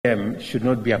should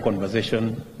not be a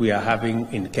conversation we are having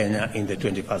in Kenya in the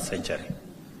 21st century.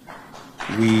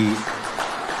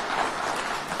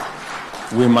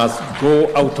 We must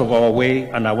go out of our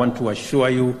way, and I want to assure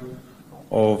you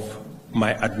of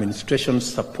my administration's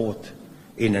support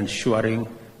in ensuring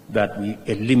that we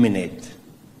eliminate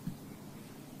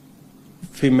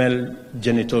female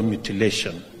genital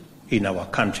mutilation in our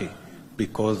country,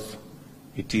 because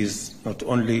it is not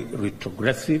only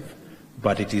retrogressive,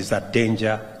 but it is a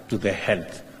danger to the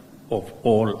health of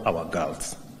all our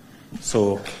girls.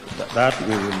 So that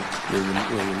we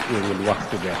will work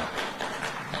together.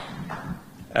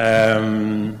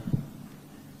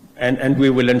 And we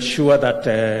will ensure that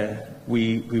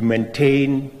we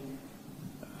maintain.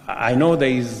 I know there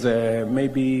is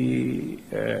maybe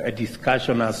a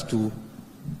discussion as to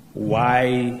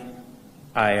why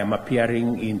I am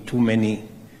appearing in too many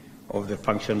of the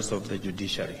functions of the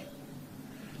judiciary.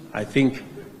 I think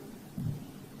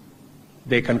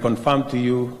they can confirm to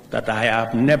you that I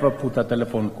have never put a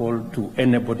telephone call to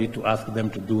anybody to ask them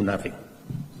to do nothing.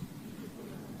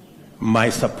 My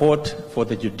support for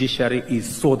the judiciary is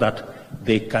so that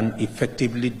they can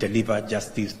effectively deliver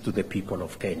justice to the people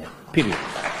of Kenya, period.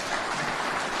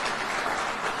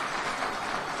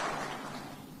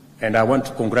 And I want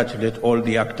to congratulate all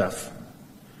the actors.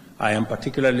 I am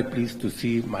particularly pleased to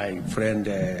see my friend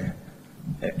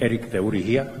Erick Theuri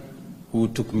here, who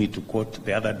took me to court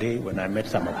the other day when I made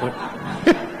some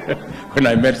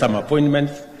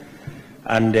appointments.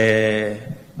 And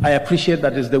I appreciate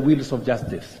that it's the wheels of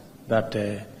justice.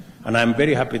 And I'm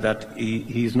very happy that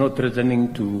he is not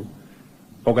threatening to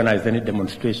organize any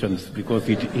demonstrations, because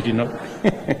he did not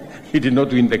he did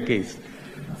not win the case.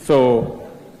 So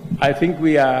I think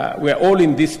we are all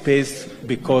in this space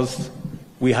because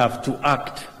we have to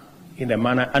act in a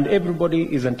manner, and everybody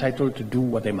is entitled to do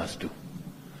what they must do.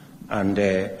 And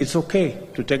it's okay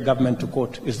to take government to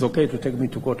court. It's okay to take me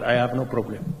to court. I have no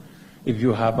problem. If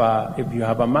you have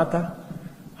a matter,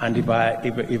 and if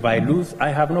I lose, I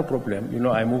have no problem. You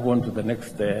know, I move on to the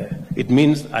next. It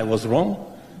means I was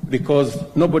wrong, because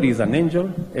nobody is an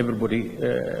angel. Everybody,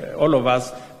 all of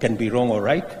us can be wrong or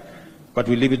right, but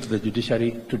we leave it to the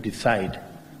judiciary to decide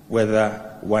whether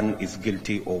one is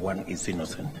guilty or one is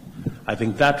innocent. I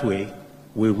think that way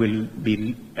we will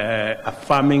be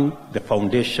affirming the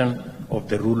foundation of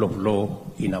the rule of law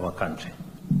in our country.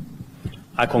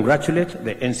 I congratulate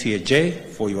the NCAJ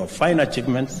for your fine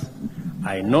achievements.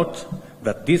 I note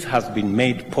that this has been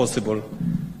made possible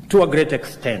to a great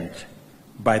extent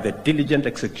by the diligent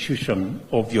execution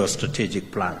of your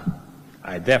strategic plan.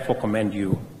 I therefore commend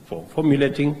you for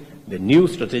formulating the new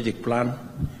strategic plan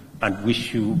and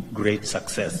wish you great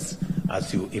success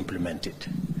as you implement it.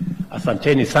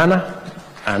 Asanteni sana,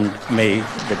 and may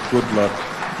the good Lord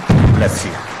bless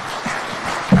you.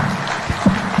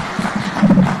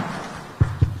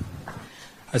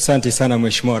 Asante sana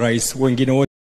Mheshimiwa Rais. Wengine